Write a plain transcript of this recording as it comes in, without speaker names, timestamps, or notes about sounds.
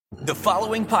The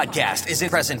following podcast is a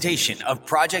presentation of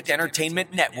Project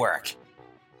Entertainment Network.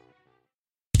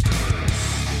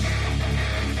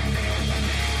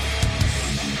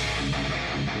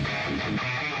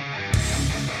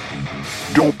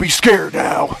 Don't be scared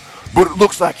now, but it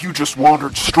looks like you just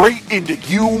wandered straight into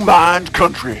U-Mind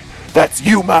country. That's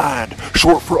U-Mind,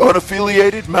 short for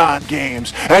unaffiliated mind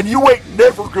games, and you ain't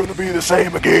never gonna be the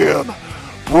same again.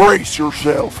 Brace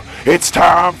yourself. It's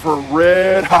time for a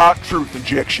red-hot truth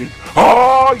injection.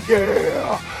 Oh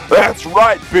yeah! That's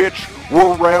right, bitch.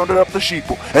 We're rounding up the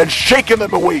sheeple and shaking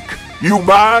them awake.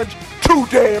 U-Mind, too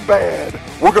damn bad.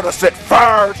 We're gonna set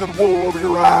fire to the wool over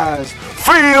your eyes.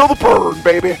 Feel the burn,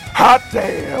 baby. Hot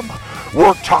damn.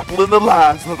 We're toppling the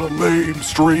lies of the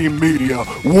lamestream media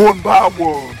one by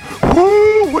one.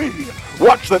 Woo-wee!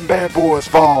 Watch them bad boys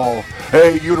fall.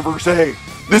 Hey, Universe A,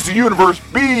 this is Universe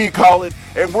B calling,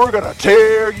 and we're gonna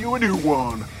tear you a new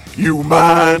one. You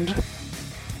mind?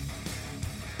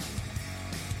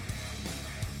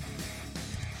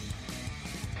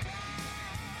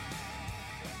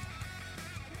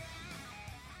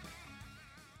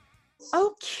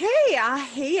 Okay,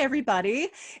 hey everybody.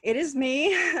 It is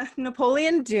me,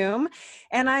 Napoleon Doom,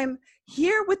 and I'm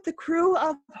here with the crew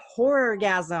of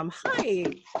Horrorgasm. Hi,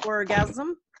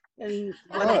 Horrorgasm. And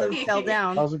one of them fell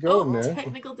down. How's it going, man?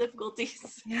 Technical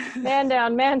difficulties. Man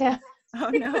down, man down. Oh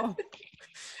no.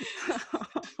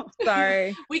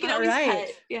 Sorry. We can All always right. cut.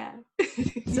 Yeah.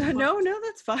 So no,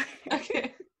 that's fine.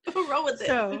 Okay. We'll roll with it.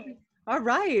 So, all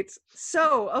right.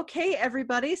 So, okay,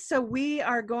 everybody. So we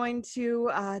are going to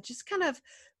just kind of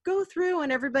go through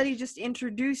and everybody just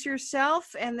introduce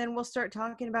yourself, and then we'll start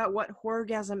talking about what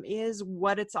Horrorgasm is,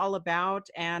 what it's all about,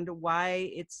 and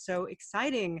why it's so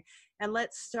exciting. And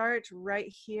let's start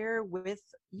right here with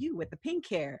you with the pink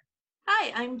hair.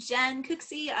 Hi, I'm Jen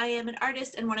Cooksey. I am an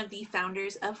artist and one of the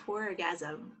founders of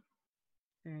Horrorgasm.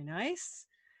 Very nice.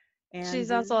 And She's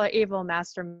also an evil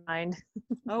mastermind.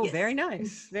 Oh, Yes. very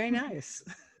nice. Very nice.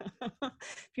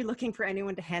 If you're looking for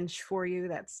anyone to hench for you,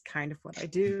 that's kind of what I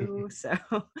do. So,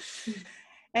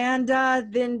 and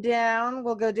then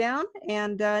we'll go down.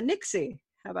 And Nixie,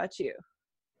 how about you?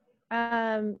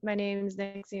 My name is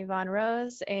Nixie Von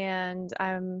Rose, and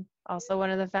I'm also one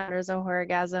of the founders of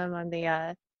Horrorgasm. I'm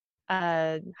the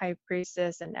high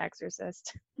priestess and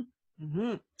exorcist.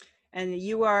 Mm-hmm. And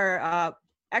you are,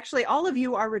 actually, all of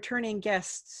you are returning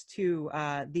guests to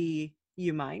the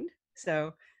You Mind.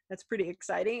 So that's pretty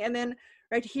exciting. And then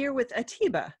right here with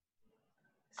Atiba.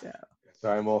 So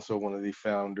I'm also one of the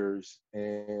founders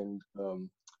and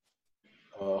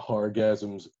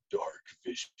Horrorgasm's dark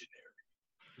visionary.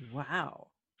 wow,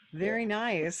 very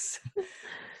nice.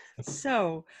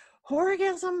 So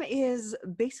Horrorgasm is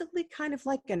basically kind of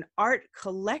like an art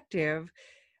collective.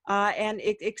 And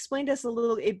it explained us a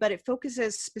little, but it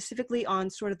focuses specifically on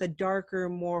sort of the darker,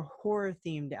 more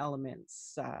horror-themed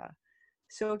elements.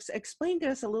 So explain to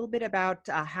us a little bit about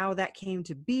how that came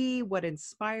to be, what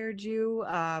inspired you,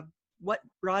 what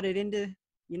brought it into,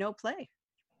 play.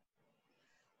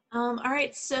 All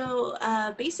right. So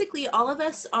basically, all of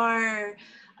us are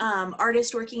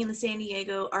artists working in the San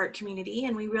Diego art community,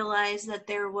 and we realized that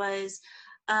there was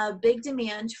a big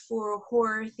demand for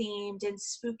horror-themed and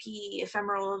spooky,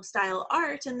 ephemeral style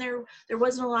art, and there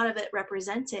wasn't a lot of it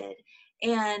represented.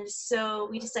 And so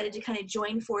we decided to kind of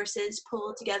join forces,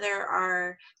 pull together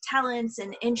our talents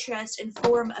and interests, and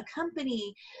form a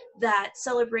company that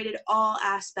celebrated all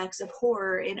aspects of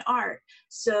horror in art.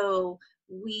 So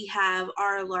we have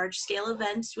our large-scale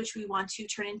events, which we want to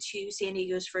turn into San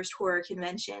Diego's first horror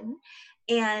convention.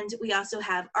 And we also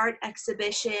have art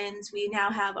exhibitions. We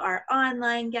now have our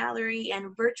online gallery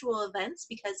and virtual events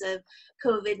because of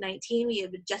COVID-19. We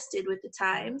have adjusted with the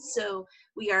times. So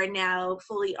we are now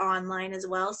fully online as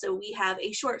well. So we have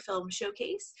a short film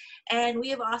showcase. And we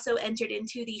have also entered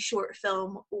into the short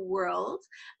film world,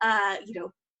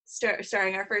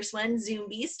 starring our first one,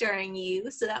 Zombie, starring you.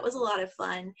 So that was a lot of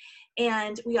fun.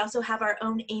 And we also have our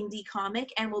own indie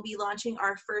comic, and we'll be launching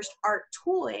our first art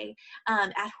toy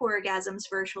at Horrorgasm's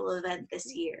virtual event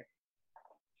this year.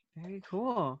 Very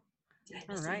cool. Did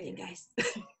I miss All right. anything, guys?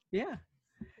 Yeah.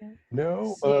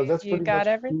 No, You- that's you pretty got much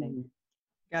everything?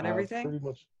 Got everything? Pretty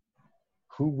much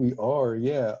who we are.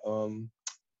 Yeah.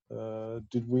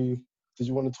 Did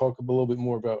you want to talk a little bit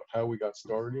more about how we got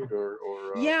started, or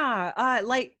Yeah.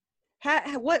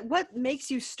 What makes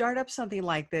you start up something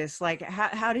like this? Like,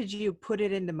 how did you put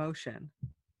it into motion?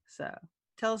 So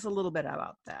tell us a little bit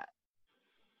about that.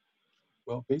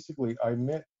 Well, basically, I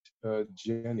met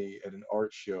Jenny at an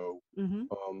art show,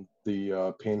 Mm-hmm.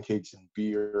 the Pancakes and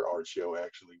Beer art show,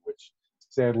 actually, which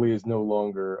sadly is no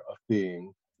longer a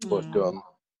thing. But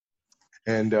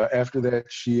And after that,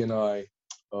 she and I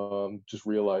just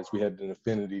realized we had an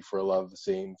affinity for a lot of the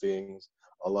same things,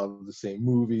 a lot of the same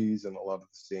movies, and a lot of the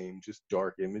same just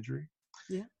dark imagery.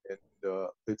 Yeah. And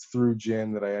it's through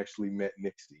Jen that I actually met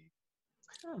Nixie.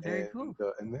 Oh, very cool.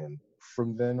 And then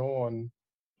from then on,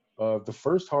 the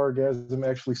first Horrorgasm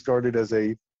actually started as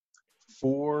a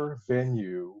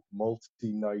four-venue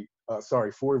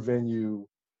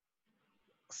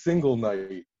single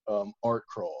night art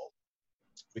crawl.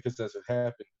 Because as it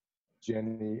happened,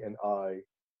 Jenny and I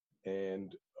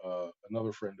and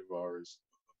another friend of ours,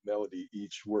 Melody,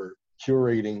 each were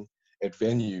curating at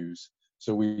venues.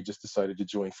 So we just decided to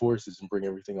join forces and bring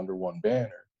everything under one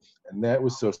banner. And that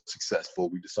was so successful,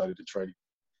 we decided to try to,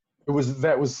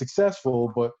 that was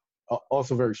successful, but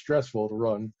also very stressful to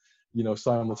run,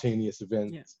 simultaneous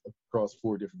events across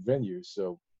 4 different venues.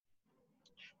 So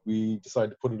we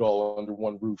decided to put it all under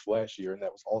one roof last year, and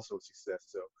that was also a success.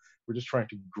 So we're just trying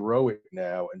to grow it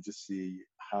now and just see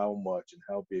how much and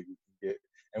how big we can get.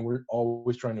 And we're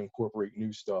always trying to incorporate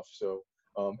new stuff. So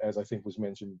as I think was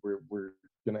mentioned, we're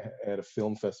going to add a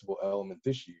film festival element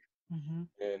this year. Mm-hmm.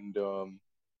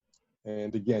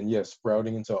 And again, yes,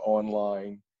 sprouting into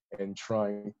online and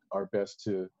trying our best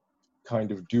to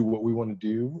kind of do what we want to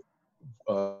do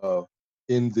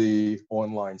in the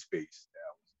online space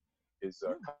now is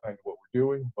kind of what we're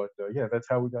doing. But yeah, that's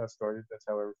how we got started. That's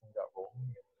how everything got rolling.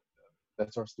 And,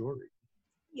 that's our story.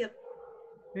 Yep.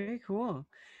 Very cool.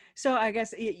 So I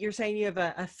guess you're saying you have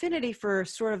an affinity for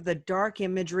sort of the dark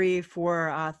imagery,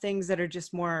 for things that are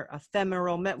just more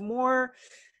ephemeral, more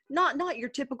not your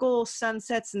typical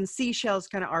sunsets and seashells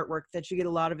kind of artwork that you get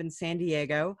a lot of in San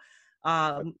Diego.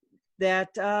 Now,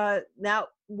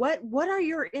 what are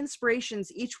your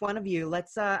inspirations, each one of you?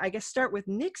 Let's I guess start with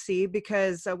Nixie,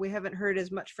 because we haven't heard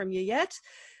as much from you yet.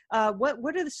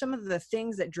 What are some of the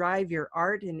things that drive your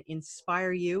art and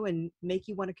inspire you and make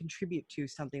you want to contribute to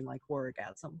something like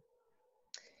Horrorgasm?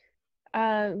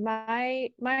 My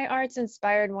art's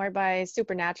inspired more by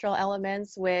supernatural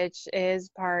elements, which is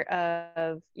part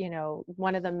of,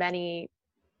 one of the many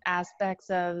aspects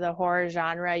of the horror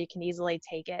genre. You can easily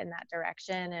take it in that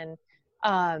direction. And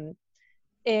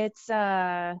it's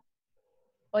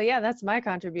well, yeah, that's my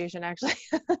contribution actually.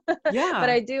 Yeah. But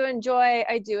I do enjoy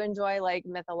like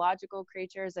mythological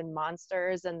creatures and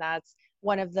monsters, and that's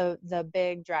one of the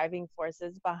big driving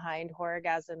forces behind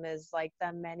Horrorgasm, is like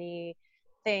the many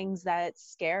things that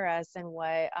scare us and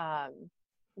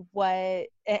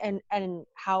and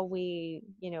how we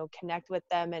connect with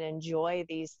them and enjoy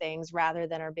these things rather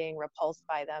than are being repulsed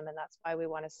by them. And that's why we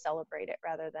want to celebrate it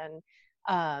rather than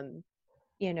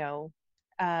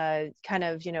kind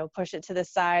of push it to the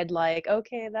side, like,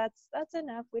 okay, that's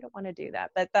enough, we don't want to do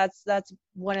that. But that's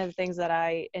one of the things that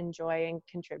I enjoy and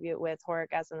contribute with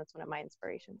Horrorgasm. That's one of my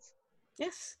inspirations.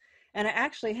 Yes. And I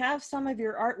actually have some of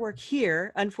your artwork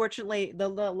here. Unfortunately, the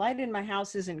light in my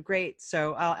house isn't great,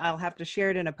 so I'll have to share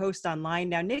it in a post online.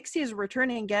 Now, Nixie is a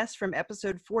returning guest from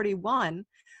episode 41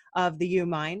 of the U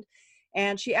Mind,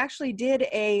 and she actually did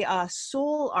a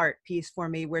soul art piece for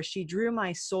me where she drew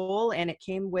my soul, and it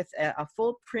came with a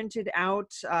full printed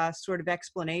out sort of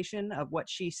explanation of what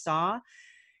she saw.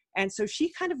 And so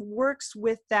she kind of works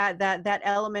with that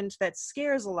element that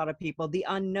scares a lot of people, the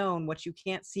unknown, what you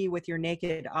can't see with your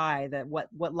naked eye, that what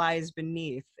lies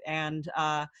beneath. And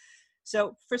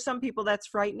so for some people that's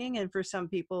frightening, and for some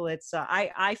people it's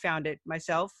I found it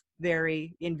myself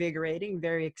very invigorating,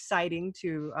 very exciting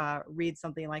to read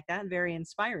something like that, and very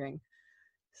inspiring.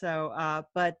 So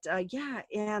yeah,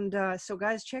 and so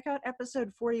guys, check out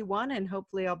episode 41, and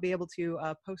hopefully I'll be able to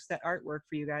post that artwork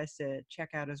for you guys to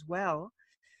check out as well.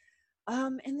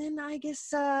 And then I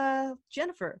guess,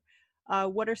 Jennifer,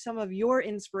 what are some of your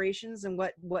inspirations, and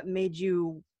what made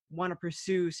you want to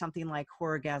pursue something like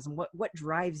Horrorgasm? What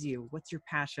drives you? What's your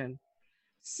passion?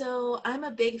 So I'm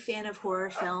a big fan of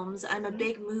horror films. I'm a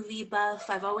big movie buff.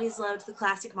 I've always loved the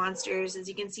classic monsters. As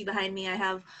you can see behind me, I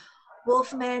have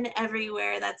Wolfmen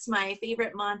everywhere. That's my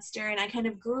favorite monster, and I kind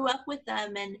of grew up with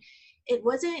them, and it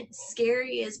wasn't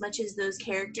scary as much as those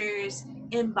characters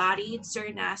embodied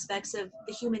certain aspects of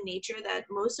the human nature that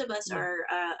most of us are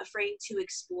afraid to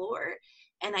explore.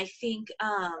 And I think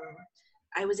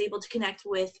I was able to connect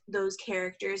with those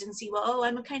characters and see, well, oh,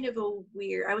 I was kind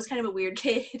of a weird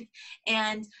kid.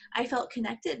 And I felt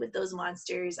connected with those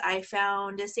monsters. I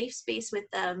found a safe space with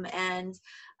them. And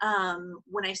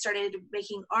when I started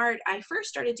making art, I first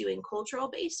started doing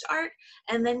cultural-based art,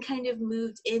 and then kind of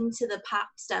moved into the pop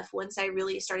stuff once I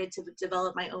really started to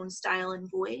develop my own style and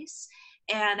voice.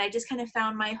 And I just kind of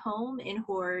found my home in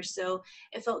horror. So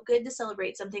it felt good to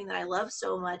celebrate something that I love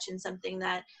so much, and something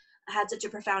that had such a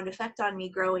profound effect on me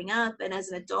growing up, and as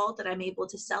an adult that I'm able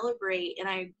to celebrate. And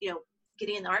I,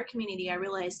 getting in the art community, I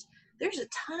realized there's a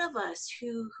ton of us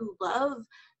who love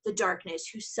the darkness,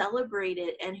 who celebrate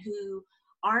it, and who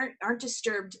aren't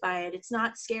disturbed by it. It's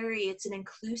not scary. It's an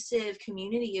inclusive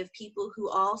community of people who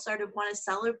all sort of want to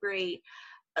celebrate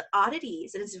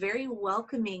oddities, and it's very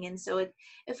welcoming. And so it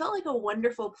felt like a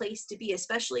wonderful place to be,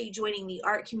 especially joining the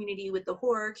art community with the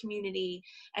horror community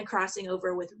and crossing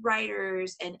over with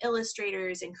writers and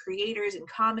illustrators and creators and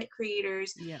comic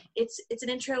creators. Yeah. It's an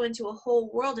intro into a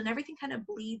whole world, and everything kind of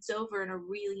bleeds over in a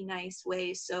really nice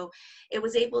way. So it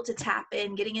was able to tap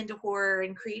in. Getting into horror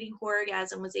and creating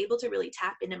Horrorgasm was able to really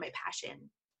tap into my passion.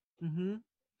 Mm-hmm.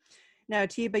 Now,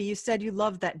 Tiba, you said you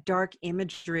love that dark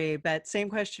imagery, but same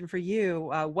question for you.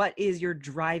 What is your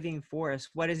driving force?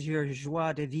 What is your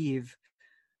joie de vivre?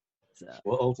 So.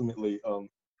 Well, ultimately,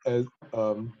 as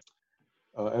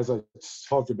I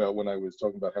talked about when I was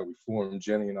talking about how we formed,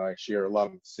 Jenny and I share a lot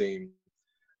of the same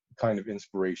kind of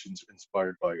inspirations,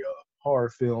 inspired by horror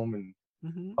film and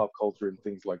pop culture and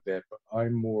things like that. But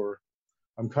I'm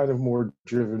kind of more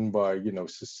driven by,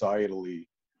 societally,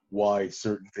 why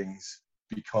certain things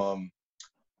become,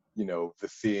 the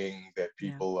thing that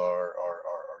people are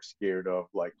scared of.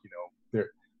 Like, they're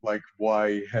like,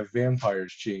 why have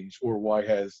vampires changed, or why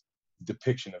has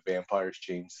depiction of vampires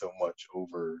changed so much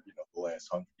over, the last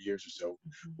 100 years or so?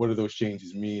 What do those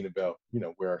changes mean about,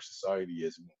 where our society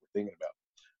is and what we're thinking about?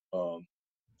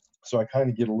 So I kind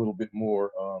of get a little bit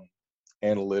more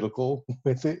analytical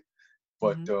with it,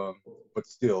 but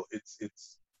still,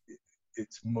 it's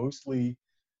mostly,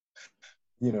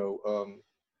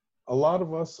 a lot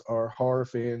of us are horror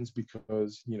fans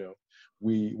because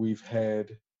we've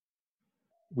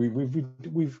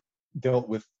dealt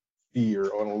with fear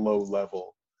on a low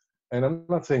level, and I'm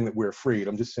not saying that we're afraid.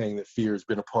 I'm just saying that fear has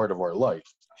been a part of our life.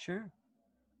 Sure.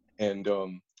 And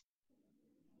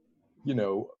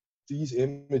these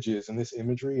images and this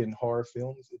imagery in horror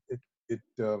films, it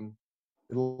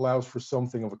allows for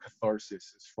something of a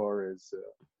catharsis as far as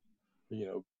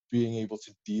being able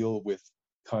to deal with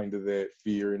kind of that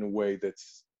fear in a way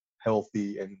that's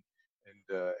healthy and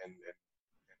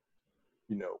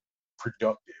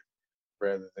productive,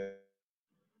 rather than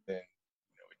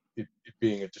it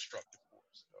being a destructive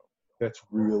force. So that's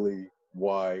really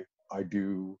why I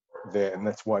do that, and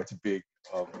that's why it's a big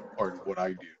part of what I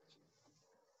do.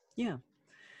 Yeah.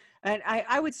 And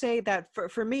I would say that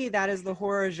for me, that is the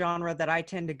horror genre that I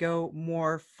tend to go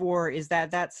more for, is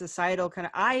that societal kind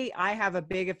of, I have a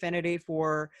big affinity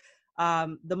for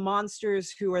the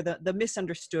monsters who are the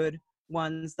misunderstood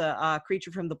ones, the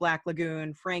Creature from the Black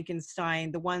Lagoon,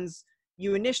 Frankenstein, the ones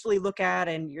you initially look at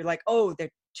and you're like, oh, they're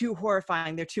too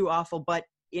horrifying, they're too awful, but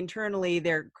internally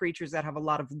they're creatures that have a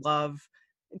lot of love.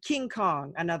 King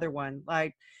Kong, another one,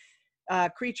 like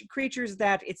creatures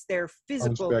that it's their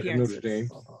physical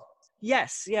appearances.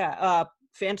 Yes, yeah.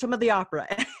 Phantom of the Opera,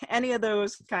 any of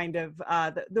those kind of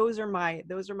those are my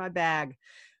bag,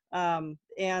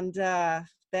 and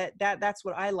that's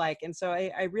what I like. And so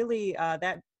I really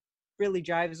that really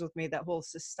jives with me, that whole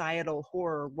societal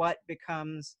horror, what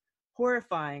becomes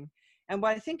horrifying. And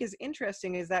what I think is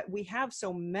interesting is that we have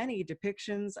so many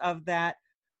depictions of that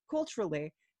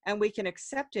culturally, and we can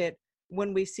accept it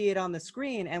when we see it on the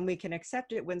screen, and we can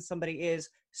accept it when somebody is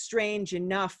strange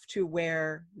enough to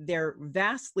where they're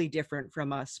vastly different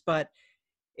from us. But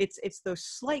it's those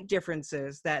slight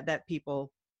differences that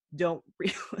people don't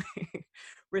really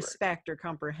respect or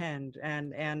comprehend.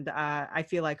 And I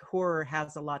feel like horror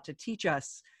has a lot to teach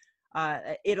us.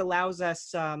 It allows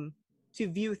us to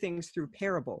view things through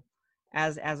parable,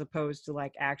 as opposed to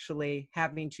like actually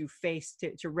having to face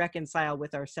to reconcile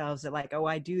with ourselves that like, oh,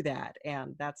 I do that,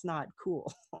 and that's not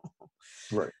cool.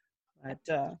 Right.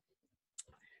 But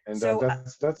and so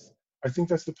that's I think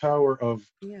that's the power of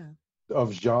yeah,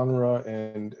 genre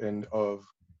and of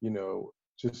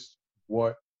just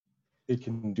what it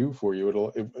can do for you.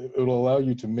 It'll allow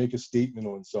you to make a statement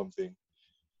on something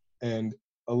and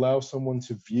allow someone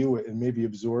to view it and maybe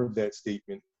absorb that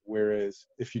statement. Whereas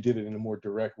if you did it in a more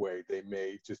direct way, they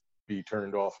may just be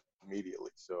turned off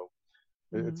immediately. So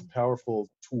it's a powerful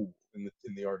tool in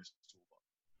the artist's toolbox.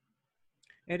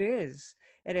 It is.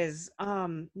 It is.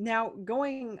 Now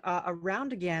going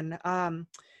around again,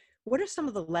 what are some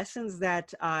of the lessons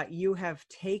that you have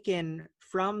taken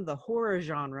from the horror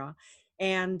genre,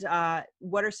 and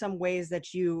what are some ways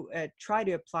that you try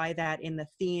to apply that in the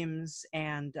themes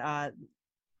and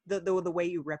the way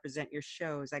you represent your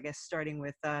shows? I guess starting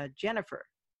with Jennifer.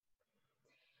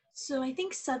 So I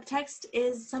think subtext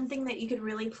is something that you could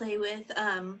really play with.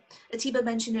 Atiba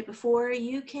mentioned it before.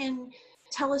 You can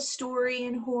tell a story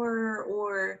in horror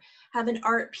or have an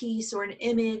art piece or an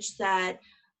image that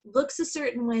looks a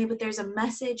certain way, but there's a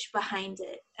message behind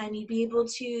it. And you'd be able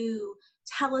to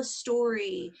tell a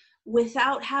story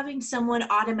without having someone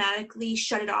automatically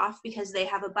shut it off because they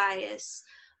have a bias,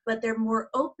 but they're more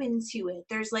open to it.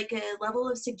 There's like a level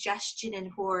of suggestion in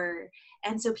horror.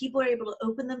 And so people are able to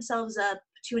open themselves up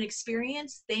to an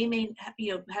experience they may,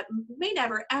 may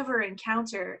never ever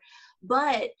encounter,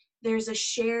 but there's a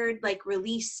shared like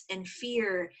release and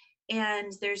fear,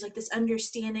 and there's like this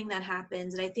understanding that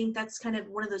happens. And I think that's kind of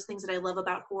one of those things that I love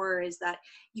about horror, is that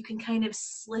you can kind of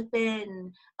slip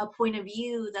in a point of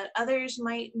view that others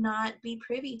might not be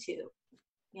privy to.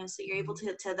 So you're able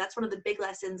to that's one of the big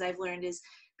lessons I've learned, is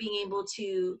being able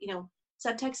to,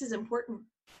 subtext is important.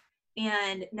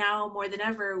 And now more than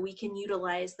ever, we can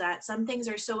utilize that. Some things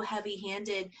are so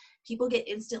heavy-handed, people get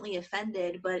instantly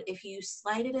offended, but if you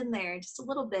slide it in there just a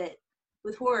little bit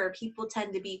with horror, people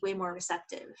tend to be way more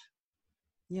receptive.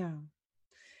 Yeah.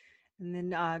 And then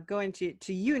going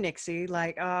to you, Nixie,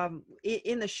 like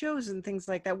in the shows and things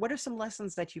like that, what are some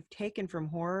lessons that you've taken from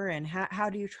horror, and how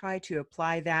do you try to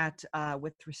apply that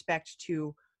with respect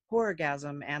to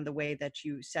Horrorgasm and the way that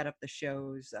you set up the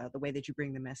shows, the way that you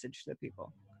bring the message to the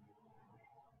people?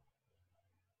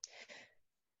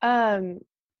 To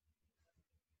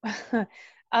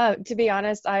be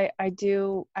honest, I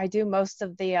do most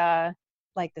of the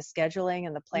like the scheduling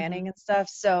and the planning and stuff.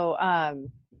 So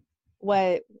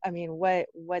what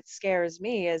scares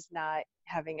me is not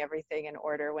having everything in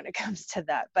order when it comes to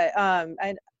that. But I'm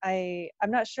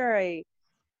not sure,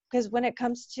 because when it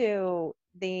comes to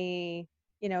the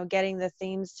getting the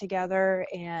themes together,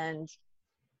 and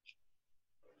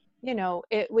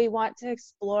we want to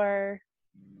explore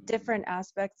different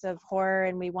aspects of horror,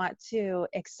 and we want to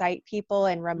excite people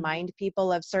and remind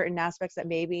people of certain aspects that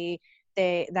maybe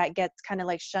that gets kind of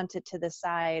like shunted to the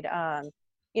side. Our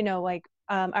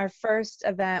first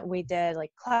event, we did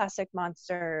like classic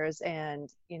monsters and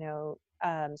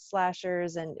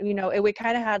slashers, and we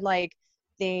kind of had like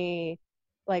the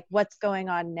what's going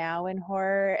on now in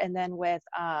horror. And then with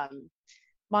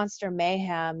Monster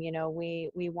Mayhem, we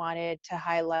wanted to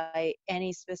highlight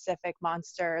any specific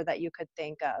monster that you could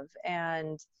think of.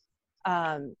 And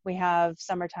we have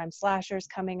summertime slashers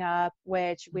coming up,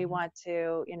 which we want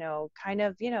to,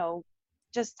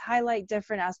 just highlight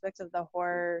different aspects of the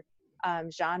horror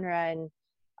genre, and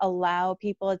allow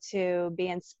people to be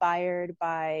inspired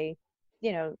by,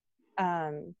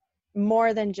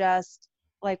 more than just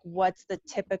like what's the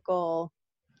typical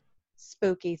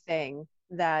spooky thing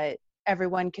that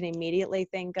everyone can immediately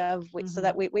think of. So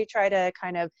that we try to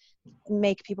kind of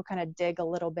make people kind of dig a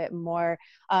little bit more.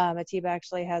 Atiba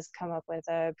actually has come up with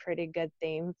a pretty good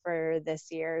theme for this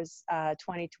year's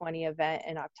 2020 event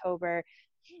in October.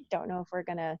 Don't know if we're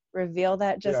gonna reveal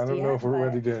that just yet. I don't know if we're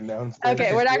ready to announce that.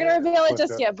 Okay, we're not gonna reveal it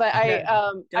just yet, but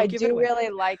I do really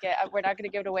like it. We're not gonna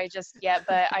give it away just yet,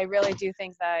 but I really do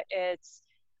think that it's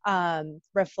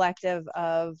reflective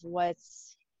of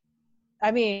what's, I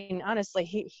mean, honestly,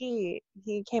 he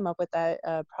came up with that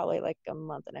probably like a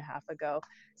month and a half ago.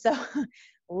 So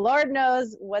Lord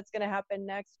knows what's going to happen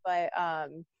next. But, I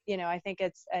think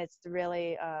it's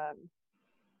really,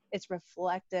 it's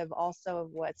reflective also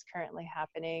of what's currently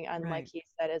happening. And like he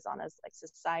said, is on a like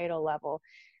societal level.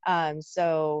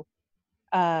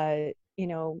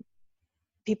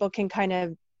 People can kind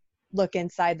of look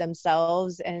inside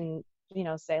themselves and,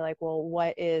 say like, well,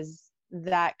 what is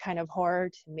that kind of horror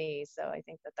to me? So I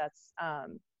think that's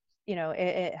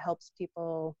it helps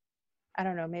people, I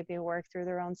don't know, maybe work through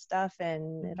their own stuff,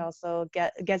 and it also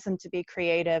gets them to be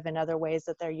creative in other ways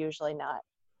that they're usually not.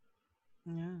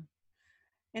 Yeah.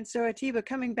 And so, Atiba,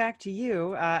 coming back to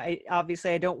you,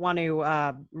 obviously I don't want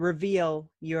to reveal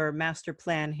your master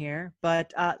plan here,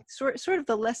 but sort of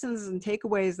the lessons and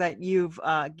takeaways that you've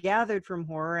gathered from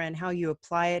horror, and how you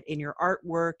apply it in your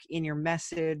artwork, in your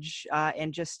message,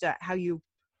 and just how you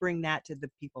bring that to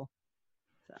the people.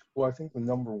 So. Well, I think the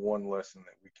number one lesson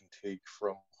that we can take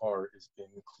from horror is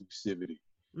inclusivity.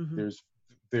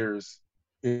 There's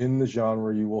in the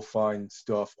genre, you will find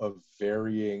stuff of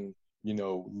varying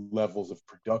levels of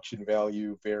production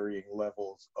value, varying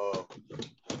levels of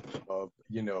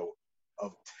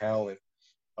talent,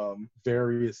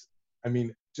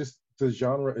 just the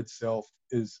genre itself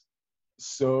is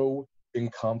so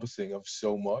encompassing of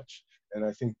so much. And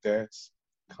I think that's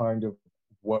kind of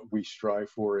what we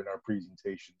strive for in our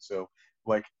presentation. So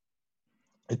like,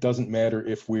 it doesn't matter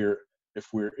if we're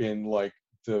in like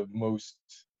the most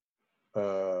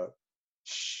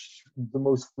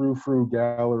frou-frou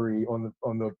gallery on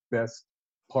the best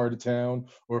part of town,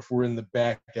 or if we're in the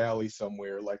back alley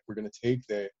somewhere. Like, we're going to take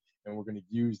that and we're going to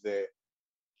use that,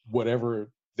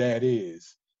 whatever that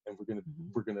is, and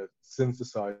we're going to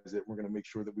synthesize it. We're going to make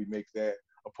sure that we make that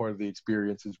a part of the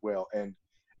experience as well, and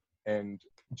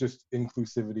just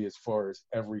inclusivity as far as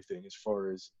everything, as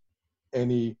far as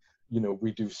any,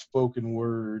 we do spoken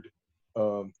word,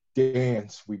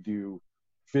 dance, we do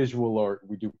visual art,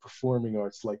 we do performing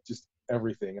arts, like just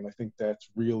everything. And I think that's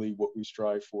really what we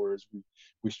strive for, is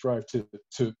we strive to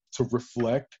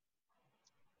reflect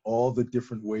all the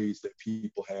different ways that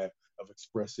people have of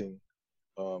expressing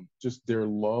just their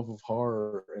love of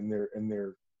horror and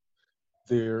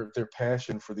their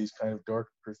passion for these kind of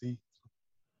darker themes.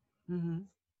 Mm-hmm.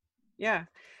 Yeah,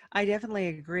 I definitely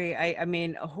agree. I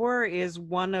mean, horror is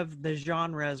one of the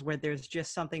genres where there's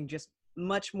just something just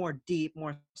much more deep,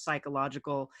 more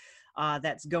psychological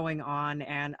that's going on,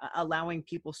 and allowing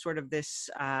people sort of this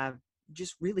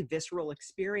just really visceral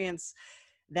experience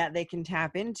that they can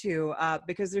tap into,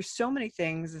 because there's so many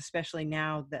things, especially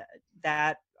now,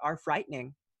 that are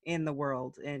frightening in the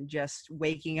world, and just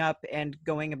waking up and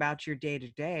going about your day to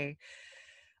day.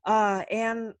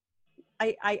 And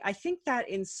I think that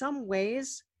in some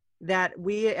ways that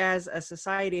we as a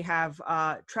society have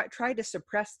tried to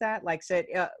suppress that, like said,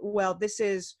 well,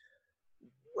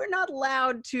 we're not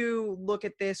allowed to look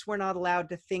at this. We're not allowed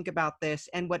to think about this.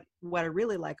 And what I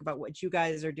really like about what you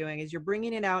guys are doing is you're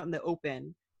bringing it out in the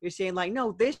open. You're saying, like,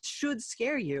 no, this should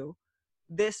scare you.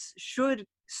 This should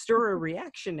stir a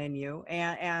reaction in you.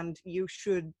 And you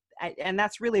should, and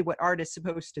that's really what art is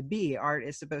supposed to be. Art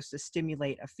is supposed to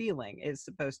stimulate a feeling, is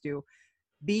supposed to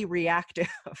be reactive,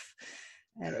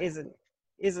 and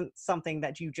isn't something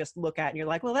that you just look at and you're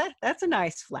like, well, that's a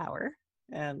nice flower,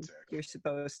 and you're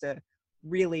supposed to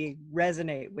really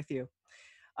resonate with you.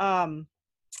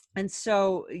 And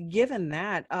so given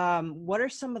that, what are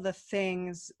some of the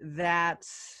things that,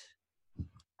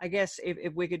 I guess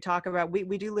if we could talk about,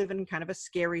 we do live in kind of a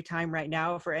scary time right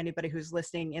now for anybody who's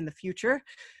listening in the future,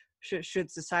 should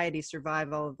society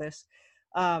survive all of this.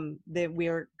 That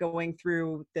we're going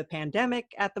through the pandemic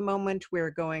at the moment.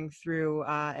 We're going through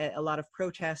a lot of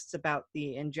protests about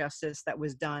the injustice that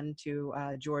was done to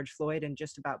George Floyd, and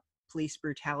just about police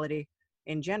brutality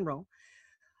in general.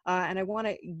 And I want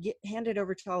to hand it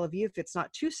over to all of you, if it's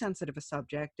not too sensitive a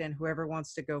subject, and whoever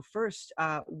wants to go first.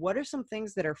 What are some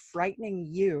things that are frightening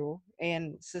you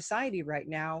in society right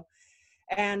now?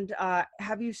 And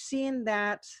have you seen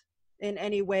that in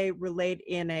any way relate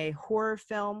in a horror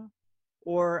film,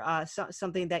 or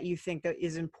something that you think that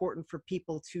is important for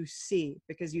people to see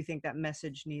because you think that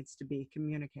message needs to be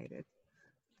communicated?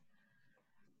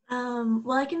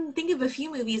 Well, I can think of a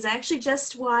few movies. I actually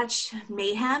just watched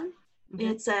Mayhem.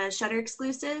 Mm-hmm. It's a Shudder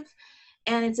exclusive,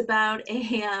 and it's about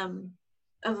a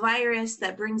virus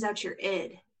that brings out your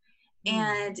id.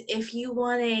 And if you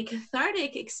want a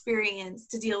cathartic experience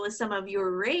to deal with some of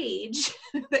your rage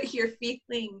that you're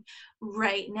feeling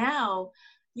right now,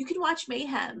 you can watch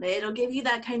Mayhem. It'll give you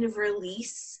that kind of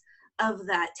release of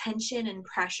that tension and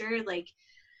pressure, like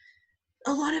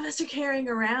a lot of us are carrying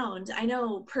around. I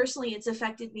know personally it's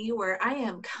affected me, where I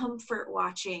am comfort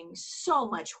watching so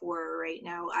much horror right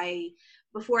now.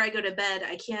 Before I go to bed,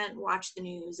 I can't watch the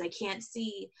news. I can't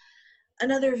see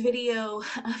another video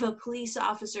of a police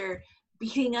officer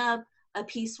beating up a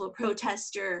peaceful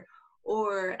protester,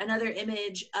 or another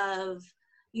image of,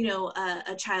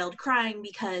 a child crying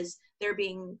because they're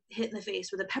being hit in the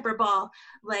face with a pepper ball.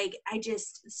 Like,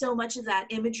 so much of that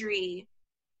imagery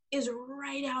is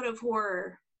right out of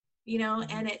horror,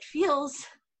 and it feels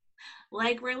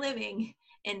like we're living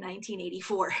in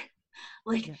 1984.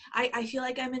 Like, yeah. I feel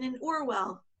like I'm in an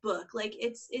Orwell book. Like,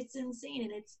 it's insane,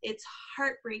 and it's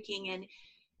heartbreaking, and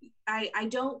I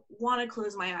don't want to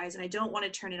close my eyes, and I don't want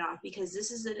to turn it off, because this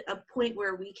is a point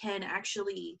where we can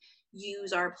actually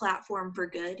use our platform for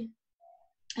good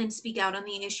and speak out on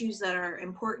the issues that are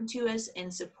important to us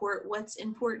and support what's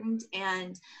important.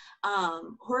 And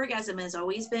Horrorgasm has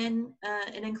always been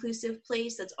an inclusive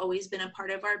place. That's always been a part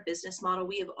of our business model.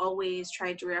 We have always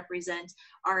tried to represent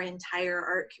our entire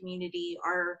art community,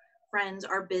 our friends.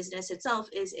 Our business itself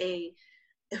is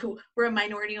we're a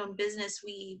minority-owned business.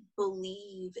 We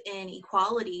believe in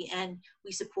equality, and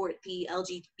we support the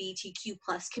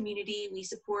LGBTQ+ community. We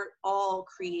support all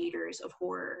creators of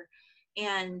horror.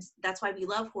 And that's why we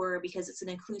love horror, because it's an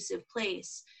inclusive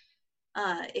place.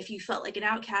 If you felt like an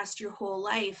outcast your whole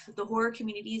life, the horror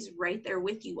community is right there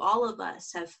with you. All of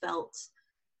us have felt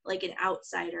like an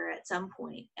outsider at some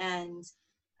point. And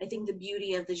I think the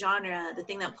beauty of the genre, the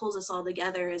thing that pulls us all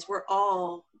together, is we're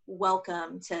all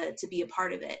welcome to be a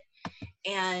part of it.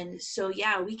 And so,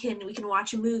 yeah, we can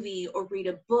watch a movie or read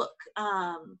a book.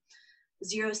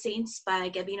 Zero Saints by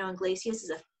Gabino Iglesias is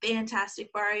a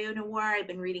fantastic barrio noir. I've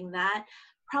been reading that.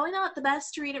 Probably not the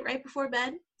best to read it right before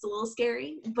bed. It's a little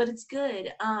scary, but it's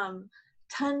good.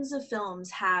 Tons of films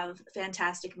have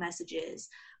fantastic messages.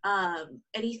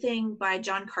 Anything by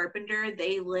John Carpenter,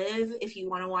 They Live, if you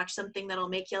want to watch something that'll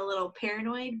make you a little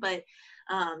paranoid, but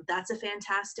that's a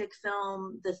fantastic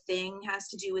film. The Thing has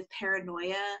to do with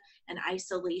paranoia and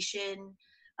isolation.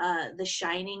 The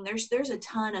Shining. There's a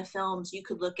ton of films you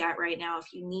could look at right now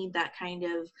if you need that kind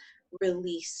of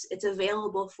release. It's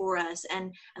available for us,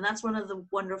 and that's one of the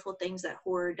wonderful things that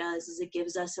horror does, is it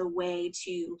gives us a way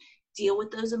to deal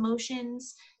with those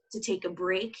emotions, to take a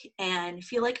break and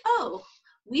feel like, oh,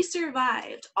 we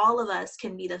survived. All of us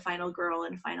can be the final girl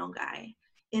and final guy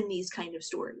in these kind of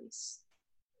stories.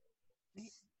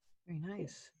 Very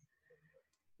nice.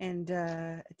 And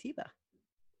Atiba.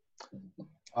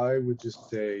 I would just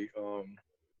say,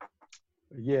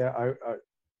 yeah,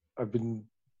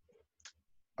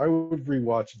 I would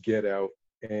rewatch Get Out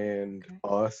and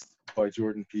Us by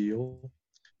Jordan Peele,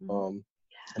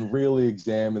 and really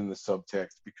examine the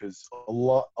subtext, because a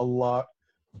lot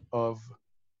of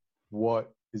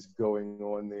what is going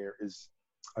on there is,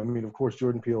 I mean, of course,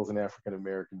 Jordan Peele is an African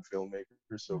American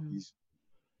filmmaker, so he's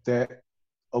that.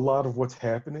 A lot of what's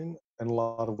happening and a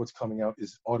lot of what's coming out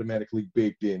is automatically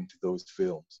baked into those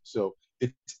films. So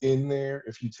it's in there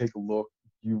if you take a look.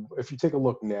 If you take a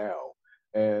look now,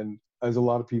 and as a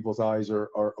lot of people's eyes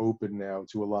are open now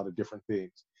to a lot of different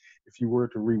things, if you were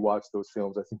to rewatch those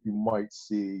films, I think you might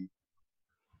see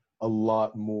a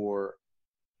lot more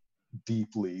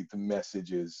deeply the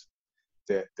messages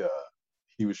that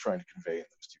he was trying to convey in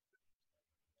those two.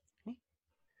 Okay.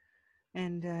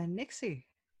 And Nixie,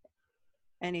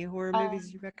 any horror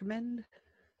movies you recommend?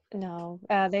 No,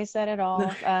 they said it all.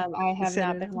 I have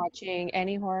not been watching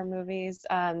any horror movies.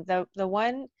 The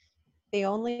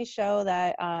only show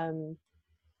that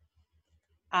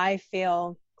I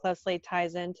feel closely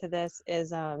ties into this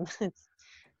is it's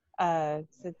a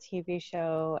TV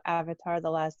show, Avatar: The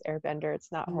Last Airbender.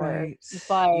 It's not horror,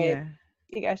 but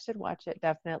you guys should watch it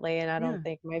definitely. And I don't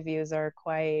think my views are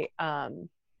quite. I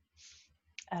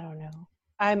don't know.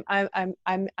 I'm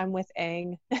with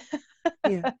Aang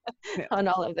on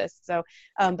all of this. So,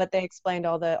 but they explained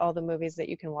all the movies that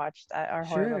you can watch that are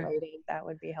horror related. That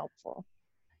would be helpful.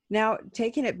 Now,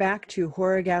 taking it back to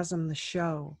Horrorgasm, the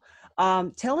show,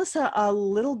 tell us a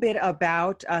little bit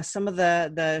about some of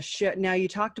the show. Now, you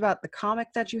talked about the comic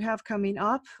that you have coming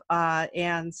up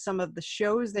and some of the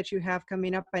shows that you have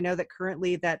coming up. I know that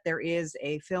currently that there is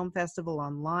a film festival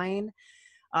online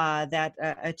that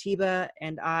Atiba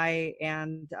and I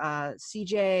and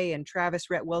CJ and Travis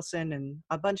Rhett Wilson and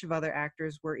a bunch of other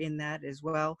actors were in that as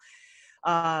well.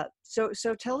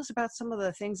 So tell us about some of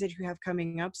the things that you have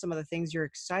coming up, some of the things you're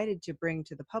excited to bring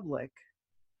to the public.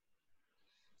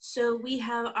 So we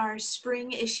have our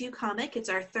spring issue comic. It's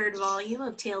our 3rd volume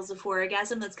of Tales of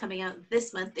Horrorgasm that's coming out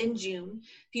this month in June.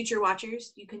 Future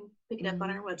watchers, you can pick it up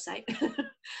on our website.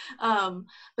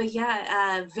 But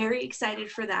yeah, very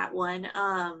excited for that one.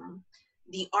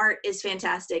 The art is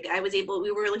fantastic.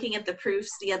 We were looking at the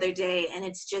proofs the other day, and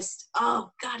it's just, oh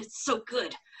God, it's so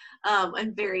good.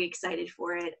 I'm very excited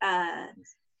for it.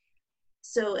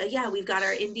 So yeah, we've got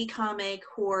our indie comic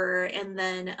horror, and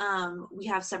then we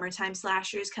have Summertime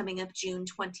Slashers coming up June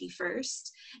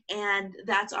 21st, and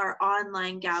that's our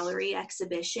online gallery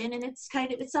exhibition, and it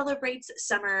celebrates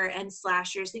summer and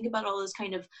slashers. Think about all those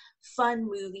kind of fun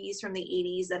movies from the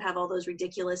 80s that have all those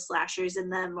ridiculous slashers in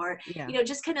them, or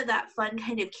just kind of that fun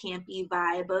kind of campy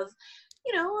vibe of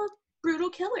a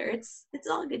brutal killer. It's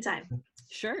all a good time.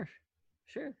 Sure.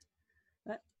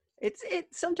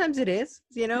 Sometimes it is,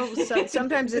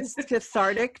 sometimes it's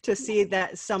cathartic to see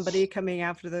that somebody coming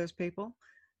after those people.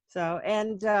 So,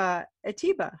 and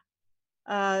Atiba,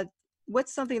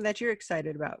 what's something that you're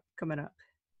excited about coming up?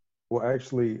 Well,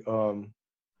 actually,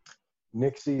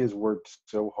 Nixie has worked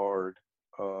so hard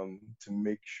to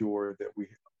make sure that we,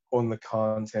 on the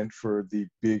content for the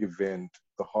big event,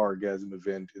 the Horrorgasm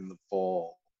event in the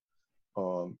fall.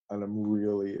 And I'm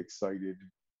really excited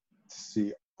to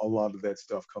see a lot of that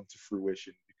stuff come to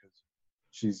fruition, because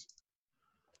she's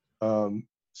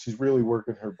really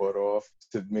working her butt off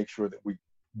to make sure that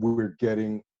we're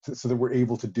getting so that we're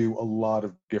able to do a lot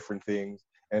of different things.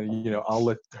 And I'll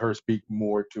let her speak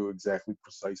more to exactly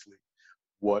precisely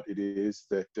what it is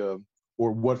that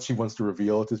or what she wants to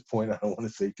reveal at this point. I don't want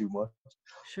to say too much.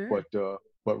 Sure.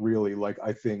 But really, like,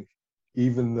 I think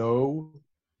even though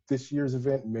this year's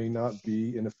event may not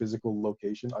be in a physical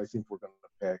location, I think we're going to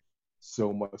pack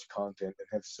so much content and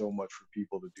have so much for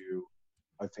people to do.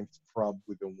 I think it's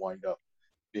probably going to wind up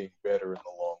being better in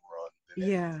the long run than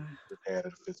anything Yeah. we've had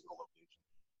at a physical location.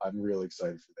 I'm really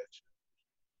excited for that show.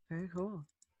 Very cool.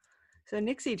 So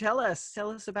Nixie, tell us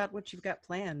about what you've got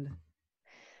planned.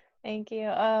 Thank you.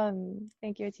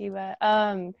 Thank you, Atiba.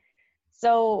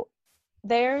 So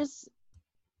there's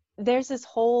this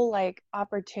whole like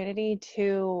opportunity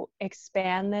to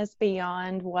expand this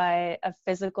beyond what a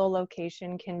physical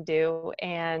location can do.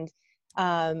 And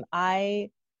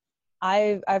I've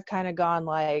kind of gone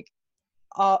like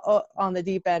on the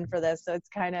deep end for this. So it's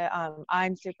kind of,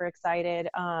 I'm super excited.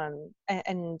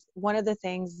 And one of the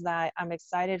things that I'm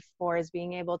excited for is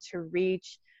being able to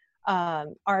reach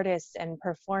artists and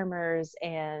performers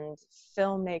and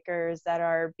filmmakers that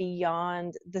are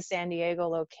beyond the San Diego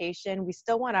location. We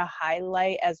still want to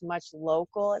highlight as much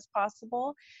local as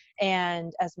possible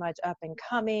and as much up and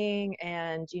coming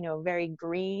and, you know, very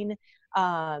green,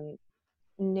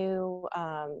 new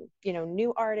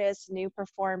new artists, new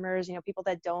performers, you know, people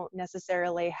that don't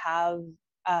necessarily have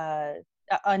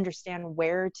understand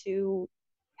where to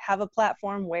have a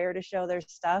platform, where to show their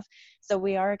stuff. So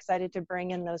we are excited to bring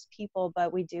in those people,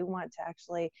 but we do want to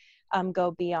actually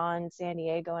go beyond San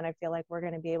Diego, and I feel like we're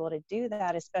going to be able to do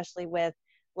that, especially with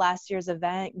last year's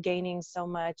event gaining so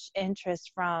much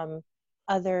interest from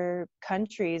other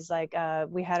countries. Like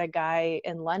we had a guy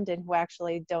in London who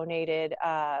actually donated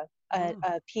a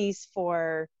piece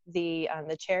for the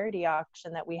charity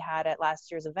auction that we had at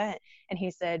last year's event, and he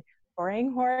said,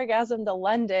 bring Horrorgasm to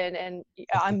London and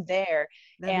I'm there.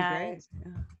 That'd be And great.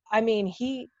 Yeah. I mean,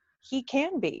 he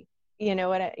can be, you know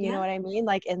what I mean?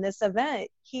 Like in this event,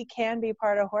 he can be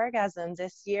part of Horrorgasm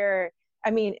this year.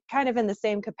 I mean, kind of in the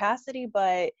same capacity,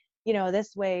 but you know,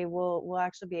 this way we'll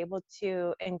actually be able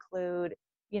to include,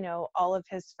 you know, all of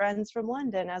his friends from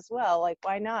London as well. Like,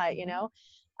 why not, you know?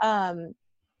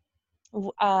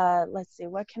 Let's see,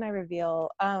 what can I reveal?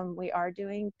 We are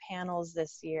doing panels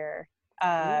this year.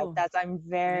 Cool. That I'm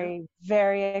very,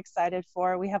 very excited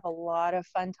for. We have a lot of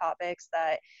fun topics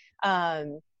that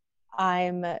I'm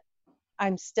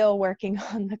still working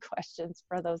on the questions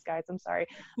for those guys. I'm sorry,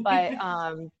 but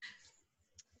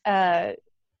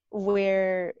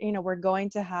we're going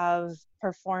to have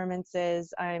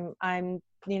performances. I'm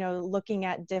looking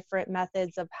at different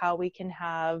methods of how we can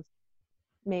have,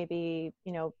 maybe,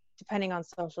 depending on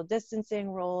social distancing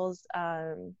rules,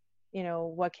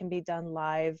 what can be done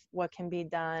live, what can be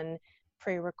done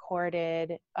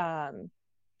pre-recorded, so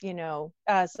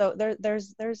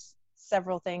there's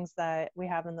several things that we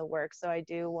have in the works. So I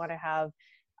do want to have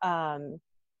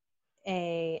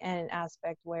an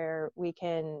aspect where we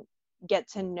can get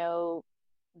to know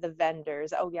the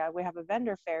vendors. Oh yeah, we have a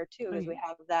vendor fair too, because we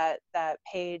have that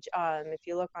page. If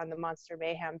you look on the Monster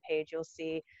Mayhem page, you'll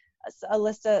see a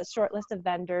short list of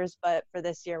vendors, but for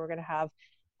this year we're going to have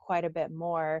quite a bit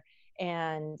more.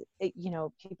 And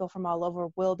people from all over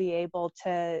will be able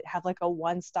to have like a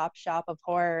one-stop shop of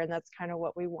horror, and that's kind of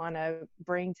what we want to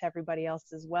bring to everybody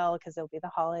else as well, because there'll be the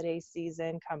holiday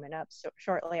season coming up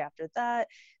shortly after that,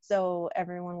 so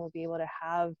everyone will be able to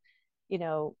have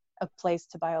a place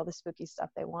to buy all the spooky stuff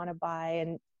they want to buy,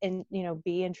 and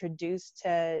be introduced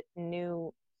to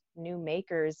new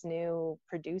makers, new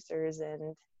producers,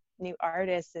 and new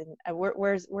artists. And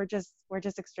we're just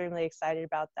extremely excited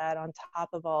about that, on top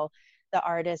of all the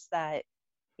artists that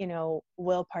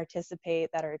will participate,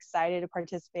 that are excited to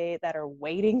participate, that are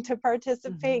waiting to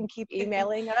participate and keep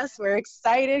emailing us. We're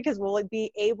excited because we'll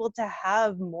be able to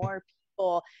have more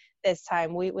people this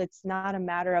time. It's not a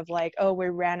matter of like, oh, we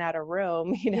ran out of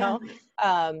room,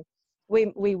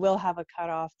 we will have a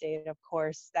cutoff date, of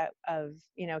course,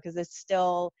 because it's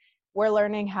still, we're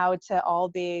learning how to all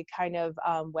be kind of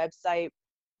website,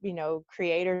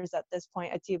 creators at this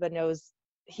point. Atiba knows,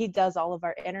 he does all of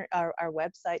our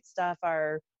website stuff,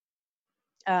 all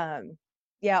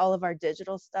of our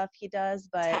digital stuff he does,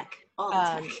 but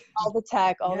all the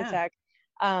tech. The tech.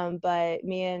 But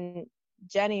me and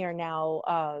Jenny are now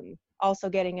also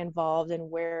getting involved, and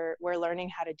we're learning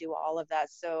how to do all of that.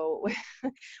 So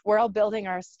we're all building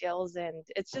our skills, and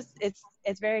it's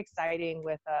very exciting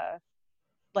with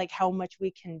like how much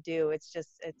we can do. It's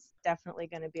definitely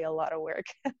going to be a lot of work.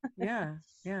 Yeah.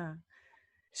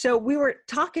 So we were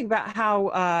talking about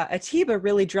how Atiba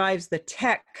really drives the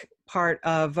tech part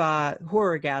of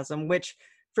Horrorgasm, which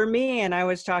for me, and I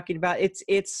was talking about,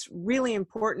 it's really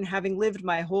important, having lived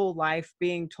my whole life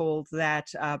being told that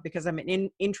because I'm an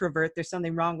introvert, there's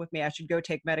something wrong with me, I should go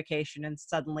take medication, and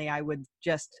suddenly I would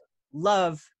just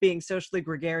love being socially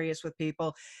gregarious with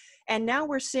people. And now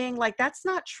we're seeing like that's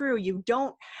not true. You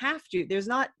don't have to. There's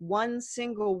not one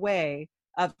single way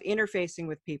of interfacing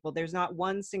with people. There's not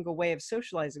one single way of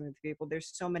socializing with people.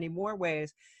 There's so many more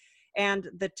ways. And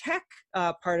the tech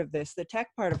part of this, the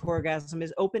tech part of Horrorgasm,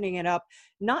 is opening it up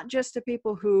not just to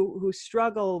people who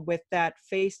struggle with that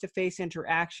face-to-face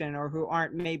interaction, or who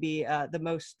aren't maybe the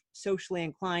most socially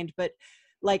inclined, but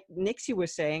like Nixie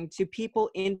was saying, to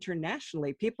people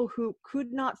internationally, people who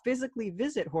could not physically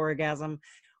visit Horrorgasm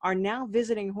are now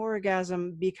visiting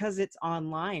Horrorgasm because it's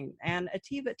online. And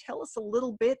Ativa, tell us a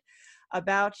little bit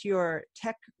about your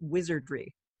tech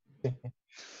wizardry. I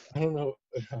don't know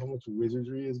how much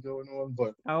wizardry is going on,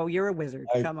 but Oh, you're a wizard.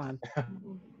 I, Come on.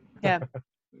 Yeah.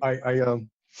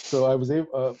 so I was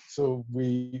able, so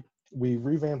we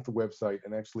revamped the website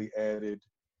and actually added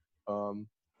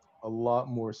a lot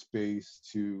more space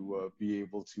to be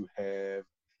able to have,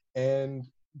 and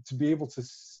to be able to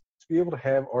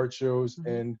have art shows,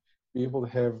 and be able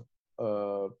to have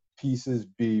pieces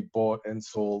be bought and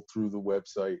sold through the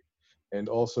website. And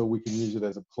also we can use it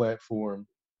as a platform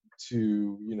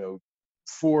to,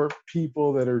 for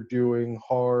people that are doing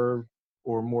horror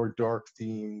or more dark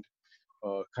themed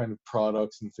kind of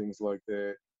products and things like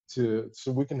that, so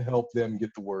we can help them get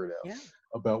the word out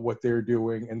about what they're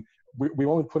doing. And we're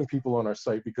only putting people on our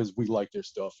site because we like their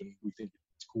stuff and we think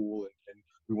it's cool, and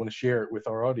we want to share it with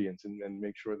our audience, and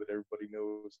make sure that everybody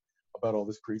knows about all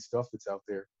this great stuff that's out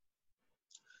there.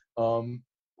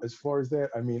 As far as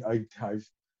that, I mean, I've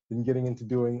been getting into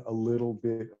doing a little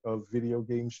bit of video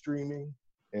game streaming,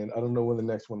 and I don't know when the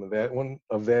next one of that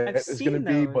is going to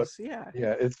be, but yeah,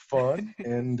 it's fun.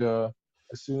 And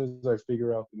as soon as I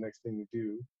figure out the next thing to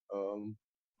do,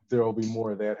 there will be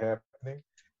more of that happening.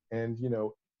 And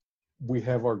we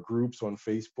have our groups on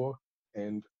Facebook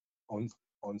and on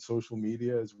social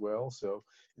media as well. So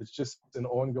it's just an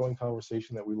ongoing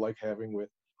conversation that we like having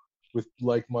with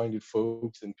like-minded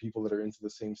folks and people that are into the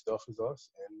same stuff as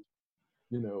us. And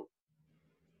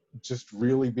just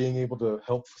really being able to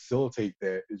help facilitate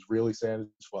that is really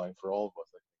satisfying for all of us,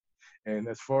 I think. And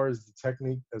as far as the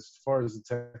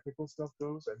technical stuff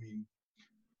goes, I mean,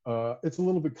 it's a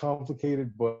little bit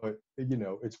complicated, but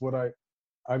it's what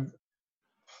I'm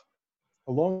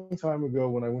a long time ago,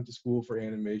 when I went to school for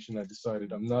animation, I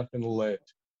decided I'm not going to let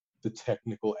the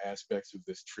technical aspects of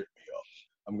this trip me up.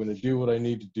 I'm going to do what I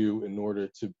need to do in order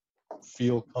to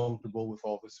feel comfortable with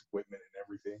all this equipment and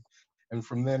everything. And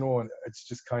from then on, it's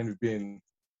just kind of been,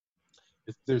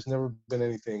 there's never been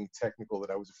anything technical that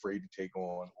I was afraid to take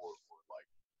on,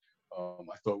 or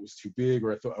I thought was too big,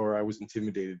 or I was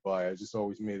intimidated by. I just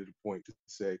always made it a point to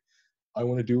say, I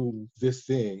want to do this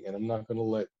thing, and I'm not going to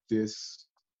let this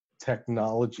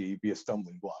technology be a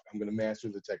stumbling block. I'm going to master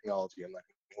the technology. I'm not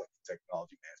going to let the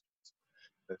technology master me.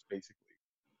 That's basically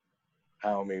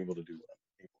how I'm able to do what I'm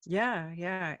able to.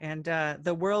 Yeah. And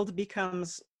the world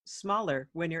becomes smaller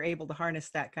when you're able to harness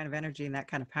that kind of energy and that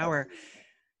kind of power.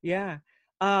 Yeah.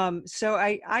 So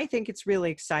I think it's really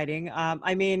exciting.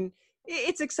 I mean,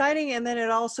 it's exciting, and then it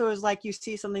also is like you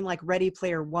see something like Ready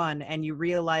Player One, and you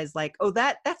realize like, oh,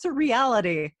 that's a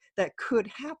reality that could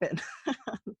happen.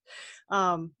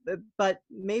 But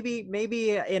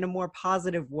maybe in a more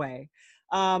positive way.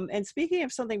 And speaking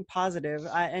of something positive,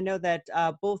 I know that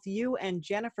both you and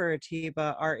Jennifer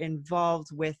Atiba are involved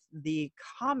with the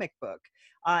comic book.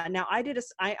 Now,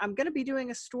 I'm going to be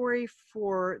doing a story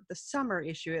for the summer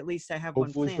issue. At least I have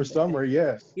one planned. Hopefully for summer,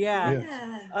 yes.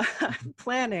 Yeah.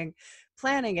 Planning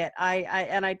it.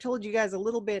 I told you guys a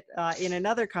little bit in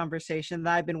another conversation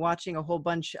that I've been watching a whole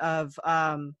bunch of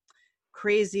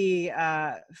crazy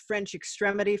French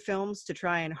extremity films to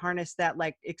try and harness that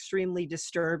like extremely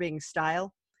disturbing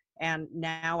style. And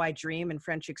now I dream in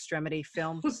French extremity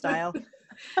film style,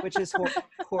 which is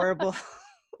horrible.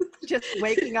 Just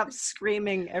waking up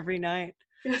screaming every night.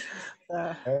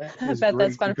 I bet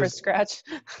that's fun for Scratch.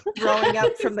 Throwing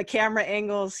up from the camera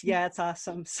angles. Yeah, it's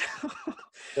awesome. So.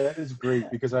 That is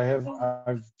great, because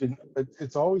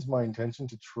it's always my intention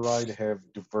to try to have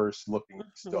diverse looking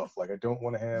stuff. Like, I don't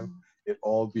want to have it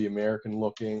all be American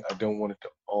looking. I don't want it to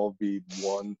all be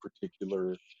one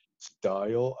particular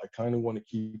style. I kind of want to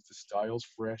keep the styles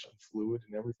fresh and fluid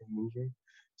and everything moving.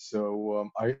 So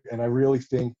I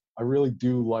really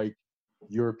do like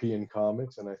European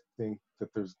comics, and I think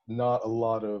that there's not a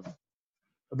lot of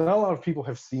people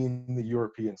have seen the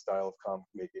European style of comic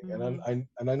making, and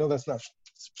I know that's not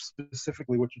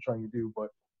specifically what you're trying to do,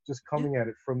 but just coming at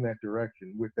it from that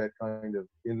direction with that kind of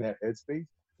in that headspace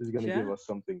is going to give us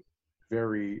something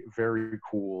very, very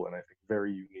cool, and I think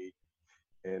very unique.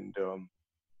 And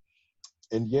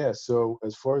yeah, so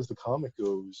as far as the comic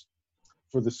goes,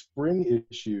 for the spring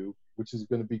issue, which is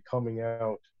going to be coming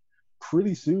out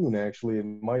pretty soon, actually, it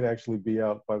might actually be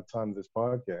out by the time of this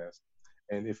podcast.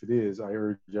 And if it is, I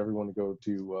urge everyone to go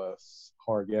to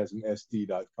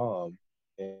horrorgasmsd.com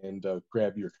and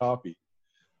grab your copy.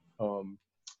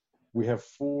 We have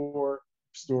 4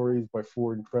 stories by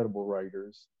 4 incredible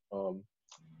writers.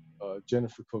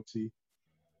 Jennifer Cooksey,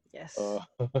 Yes.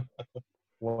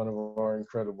 one of our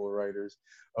incredible writers.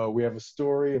 We have a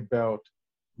story about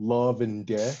love and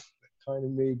death that kind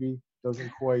of maybe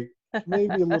doesn't quite,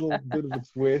 maybe a little bit of a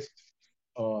twist.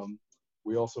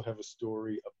 We also have a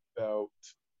story about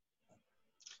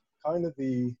kind of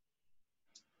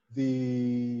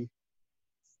the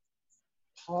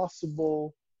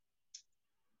possible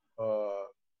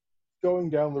going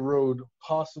down the road,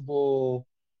 possible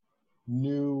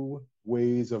new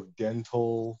ways of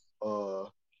dental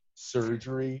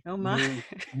surgery. Oh my.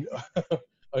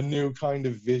 A new kind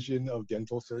of vision of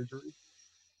dental surgery.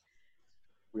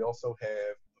 We also have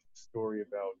a story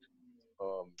about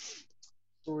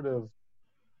sort of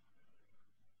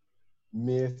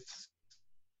myths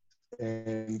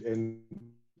and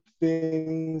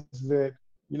things that,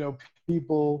 you know,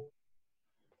 people,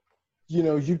 you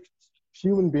know,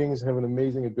 human beings have an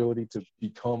amazing ability to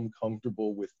become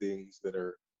comfortable with things that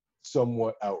are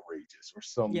somewhat outrageous or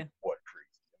somewhat crazy.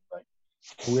 Like,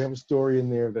 we have a story in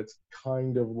there that's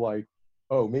kind of like,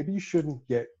 oh, maybe you shouldn't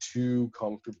get too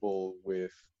comfortable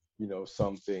with, you know,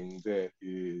 something that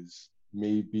is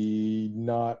maybe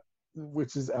not,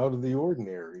 which is out of the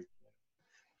ordinary.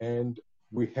 And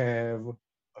we have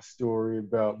a story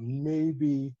about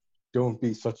maybe don't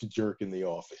be such a jerk in the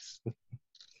office.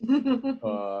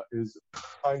 Is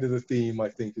kind of the theme, I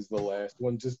think, is the last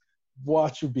one. Just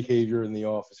watch your behavior in the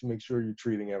office. Make sure you're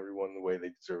treating everyone the way they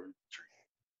deserve to be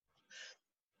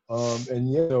treated.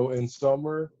 And yeah, so in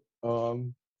summer,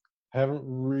 haven't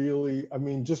really, I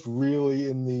mean, just really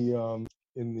in the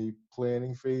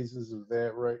planning phases of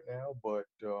that right now. But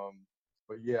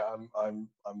yeah, I'm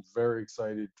very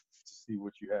excited to see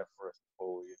what you have for us,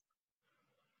 Napoleon.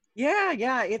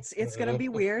 Yeah, it's gonna be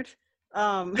weird. We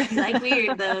like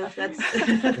weird though.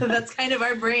 That's kind of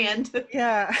our brand.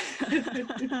 Yeah.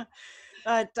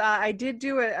 But I did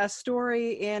do a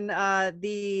story in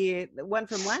the one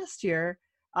from last year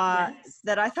Yes.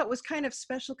 that I thought was kind of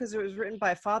special because it was written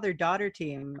by a father-daughter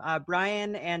team,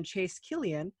 Brian and Chase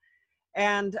Killian.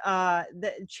 And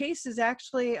Chase is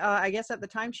actually, I guess at the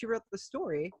time she wrote the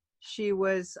story, she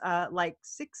was like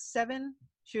 6, 7.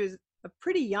 She was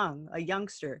pretty young, a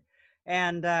youngster.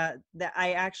 And that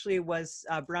I actually was,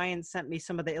 Brian sent me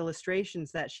some of the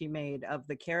illustrations that she made of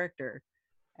the character.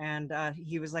 And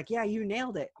he was like, yeah, you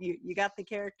nailed it. You got the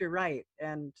character right.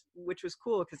 And which was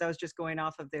cool because I was just going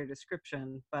off of their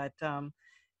description. But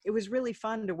it was really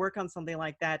fun to work on something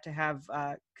like that, to have,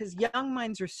 because young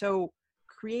minds are so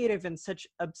creative in such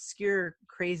obscure,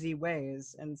 crazy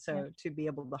ways. And so to be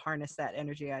able to harness that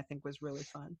energy, I think was really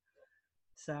fun.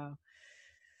 So,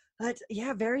 but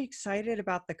yeah, very excited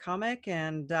about the comic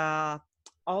and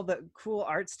all the cool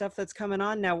art stuff that's coming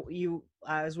on. Now,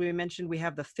 as we mentioned, we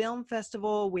have the film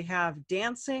festival, we have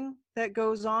dancing that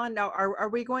goes on. Now, are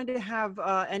we going to have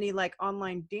any like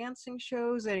online dancing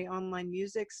shows, any online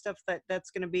music stuff that's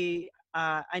going to be,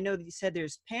 I know that you said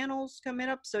there's panels coming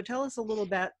up. So tell us a little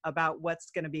bit about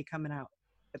what's going to be coming out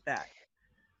with that.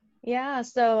 Yeah,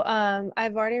 so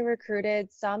I've already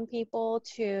recruited some people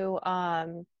to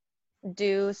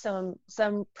do some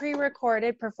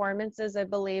pre-recorded performances. I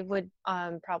believe would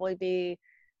probably be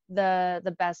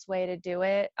the best way to do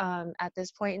it at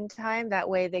this point in time. That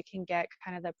way they can get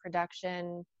kind of the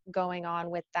production going on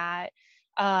with that.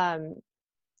 And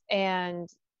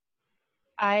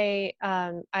I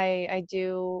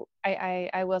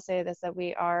will say this, that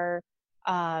we are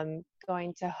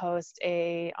going to host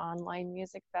a online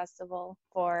music festival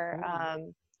for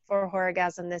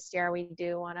Horrorgasm this year. We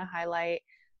do want to highlight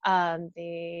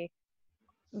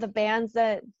the bands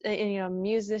that, you know,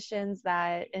 musicians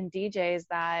that and DJs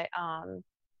that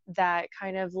that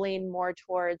kind of lean more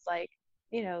towards, like,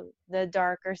 you know, the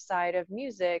darker side of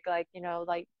music. Like, you know,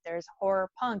 like there's horror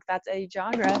punk, that's a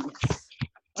genre.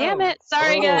 Damn it,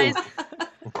 sorry guys.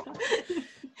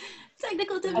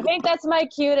 Technical I difficulty. think that's my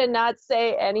cue to not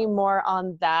say any more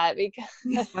on that, because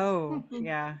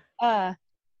Yeah.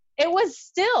 it was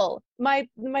still, my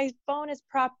phone is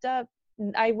propped up.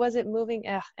 I wasn't moving.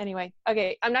 Anyway,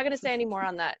 okay, I'm not gonna say any more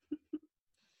on that.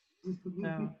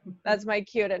 No. That's my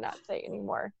cue to not say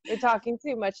anymore. You're talking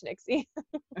too much, Nixie.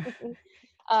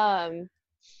 I'll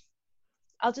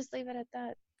just leave it at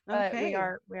that. But Okay.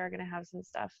 we are gonna have some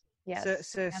stuff. Yes.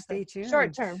 So stay tuned.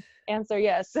 Short term answer,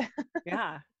 yes.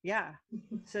 Yeah.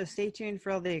 So stay tuned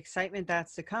for all the excitement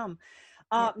that's to come.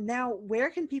 Now, where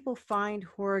can people find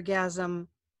Horrorgasm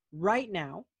right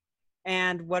now?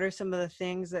 And what are some of the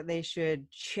things that they should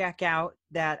check out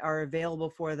that are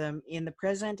available for them in the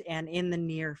present and in the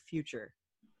near future?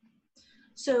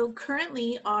 So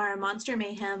currently our Monster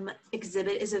Mayhem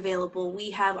exhibit is available.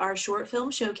 We have our short film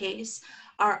showcase,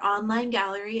 our online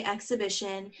gallery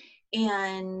exhibition,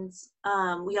 and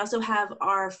we also have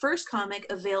our first comic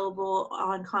available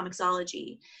on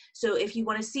Comixology. So if you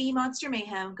want to see Monster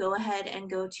Mayhem, go ahead and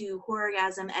go to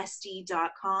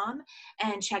horrorgasmsd.com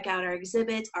and check out our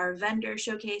exhibit, our vendor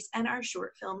showcase, and our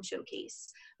short film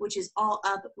showcase, which is all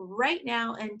up right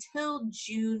now until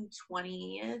June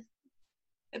 20th,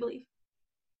 I believe.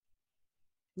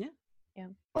 Yeah.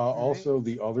 Also,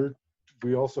 we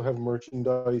also have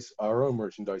merchandise, our own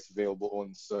merchandise available on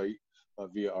the site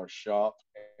via our shop,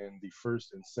 and the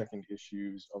first and second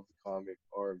issues of the comic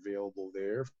are available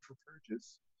there for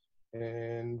purchase,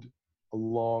 and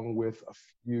along with a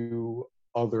few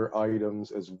other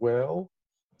items as well.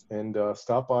 And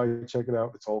stop by, check it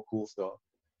out. It's all cool stuff.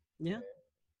 Yeah.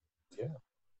 Yeah.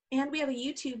 And we have a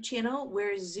YouTube channel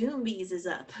where Zombies is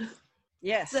up.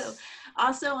 Yes. So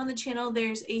also on the channel,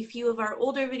 there's a few of our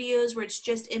older videos where it's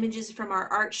just images from our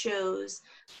art shows.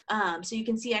 So you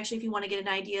can see, actually, if you want to get an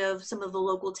idea of some of the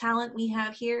local talent we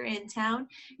have here in town,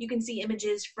 you can see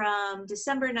images from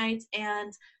December nights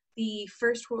and the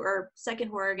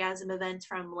second Horrorgasm event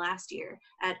from last year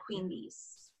at Queen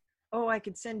Bee's. Oh, I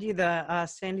could send you the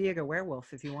San Diego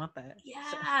Werewolf if you want that.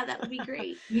 Yeah, that would be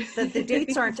great. The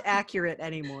dates aren't accurate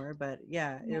anymore, but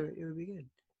yeah, it would be good.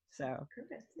 So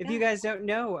if you guys don't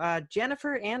know,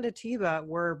 Jennifer and Atiba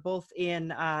were both in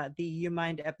the You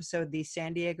Mind episode, The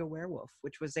San Diego Werewolf,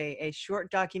 which was a short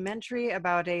documentary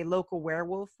about a local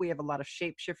werewolf. We have a lot of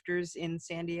shapeshifters in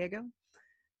San Diego.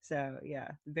 So yeah,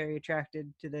 very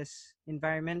attracted to this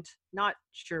environment. Not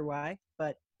sure why,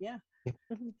 but yeah. So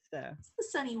it's the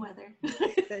sunny weather.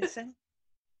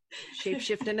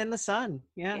 Shape-shifting in the sun.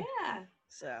 Yeah. Yeah.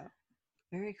 So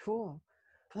very cool.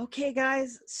 Okay,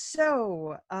 guys.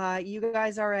 So you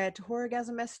guys are at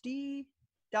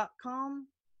horrorgasmsd.com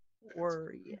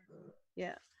or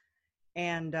yeah.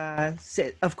 And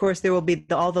of course, there will be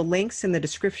all the links in the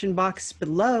description box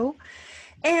below.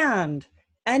 And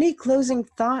any closing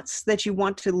thoughts that you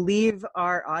want to leave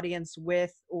our audience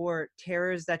with, or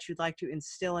terrors that you'd like to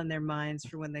instill in their minds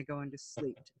for when they go into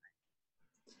sleep tonight?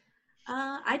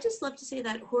 I just love to say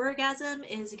that Horrorgasm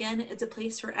is, again, it's a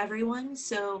place for everyone.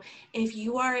 So if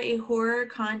you are a horror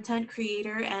content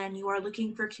creator and you are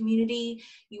looking for community,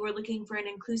 you are looking for an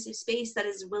inclusive space that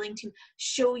is willing to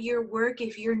show your work.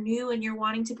 If you're new and you're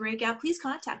wanting to break out, please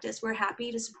contact us. We're happy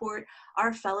to support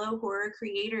our fellow horror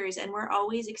creators, and we're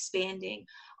always expanding.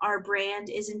 Our brand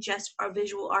isn't just our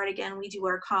visual art. Again, we do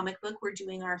our comic book, we're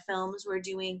doing our films, we're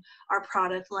doing our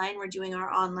product line, we're doing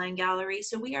our online gallery.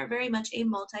 So we are very much a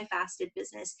multifaceted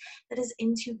business that is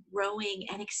into growing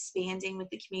and expanding with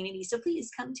the community. So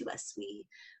please come to us.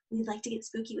 We'd like to get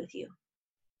spooky with you.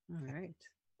 All right.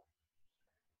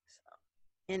 So,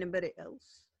 anybody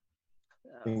else?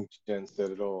 I think Jen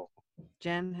said it all.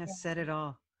 Jen has said it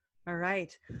all. All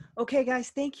right. Okay,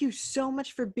 guys, thank you so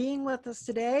much for being with us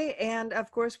today. And of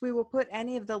course, we will put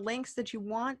any of the links that you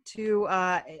want to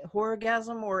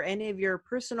Horrorgasm or any of your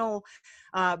personal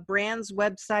brands,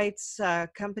 websites,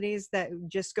 companies, that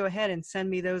just go ahead and send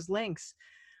me those links.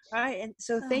 All right. And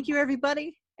so thank you,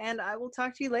 everybody. And I will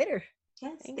talk to you later.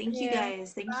 Yes. Thank you,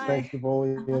 guys. Thank you. Thanks,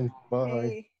 Napoleon. Bye.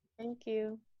 Hey. Thank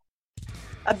you.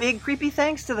 A big creepy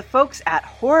thanks to the folks at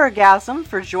Horrorgasm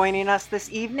for joining us this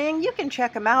evening. You can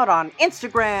check them out on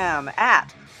Instagram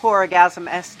at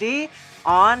HorrorgasmSD,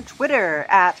 on Twitter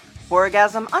at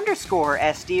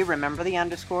Horrorgasm_SD. Remember the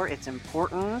underscore, it's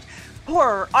important.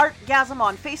 Horror Artgasm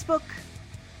on Facebook.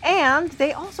 And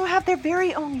they also have their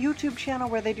very own YouTube channel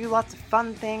where they do lots of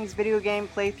fun things, video game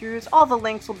playthroughs. All the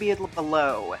links will be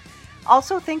below.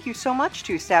 Also, thank you so much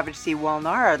to Savage C. Walnar,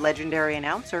 our legendary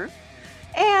announcer,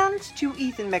 and to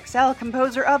Ethan Mixell,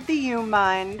 composer of the You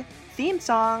Mind theme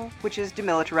song, which is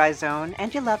Demilitarized Zone,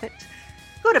 and you love it.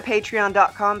 Go to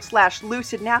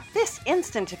patreon.com/lucidnap this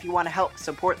instant if you want to help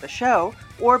support the show,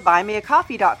 or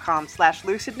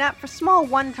buymeacoffee.com/lucidnap for small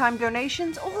one-time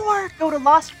donations, or go to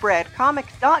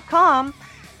lostbreadcomics.com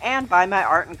and buy my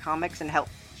art and comics and help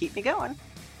keep me going.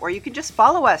 Or you could just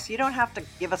follow us. You don't have to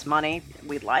give us money.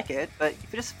 We'd like it, but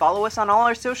if you just follow us on all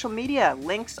our social media,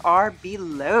 links are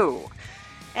below.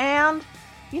 And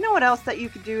you know what else that you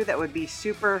could do that would be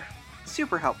super,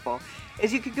 super helpful?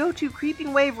 Is you could go to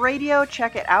Creeping Wave Radio,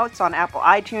 check it out. It's on Apple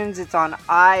iTunes, it's on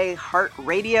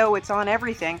iHeartRadio, it's on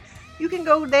everything. You can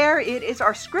go there. It is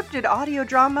our scripted audio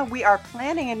drama. We are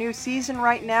planning a new season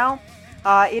right now.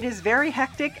 It is very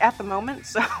hectic at the moment,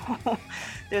 so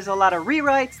there's a lot of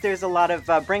rewrites, there's a lot of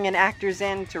bringing actors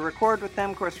in to record with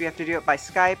them. Of course, we have to do it by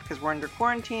Skype because we're under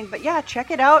quarantine. But yeah,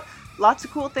 check it out. lots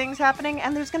of cool things happening,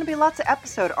 and there's going to be lots of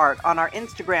episode art on our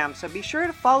Instagram, so be sure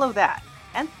to follow that.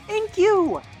 And thank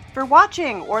you for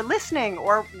watching or listening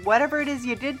or whatever it is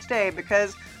you did today,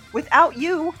 because without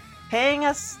you paying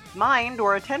us mind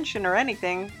or attention or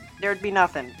anything, there'd be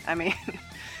nothing. I mean,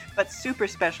 but super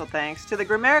special thanks to the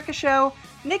Grimerica Show,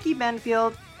 Nikki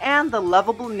Benfield, and the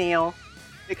lovable Neil,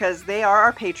 because they are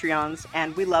our Patreons,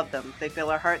 and we love them. They fill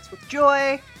our hearts with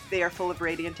joy. They are full of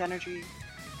radiant energy.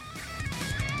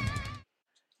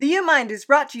 The U-Mind is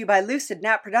brought to you by Lucid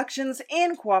Nap Productions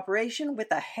in cooperation with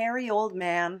a hairy old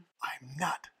man. I'm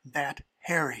not that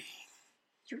hairy.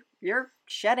 You're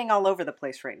shedding all over the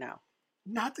place right now.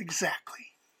 Not exactly.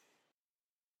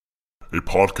 A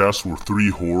podcast where 3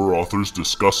 horror authors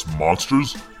discuss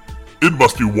monsters? It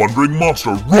must be Wandering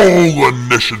Monster. Roll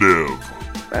initiative!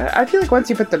 I feel like once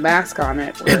you put the mask on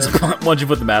it, Once you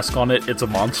put the mask on it, it's a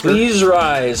monster. Please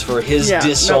rise for his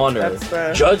dishonor.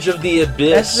 Judge of the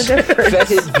abyss,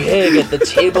 fetid pig at the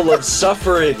table of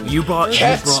suffering. You brought the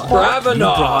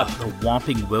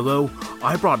Whomping Willow.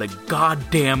 I brought a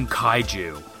goddamn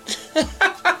kaiju.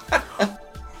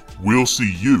 We'll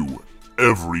see you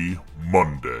every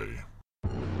Monday.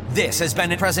 This has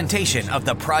been a presentation of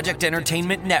the Project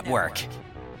Entertainment Network.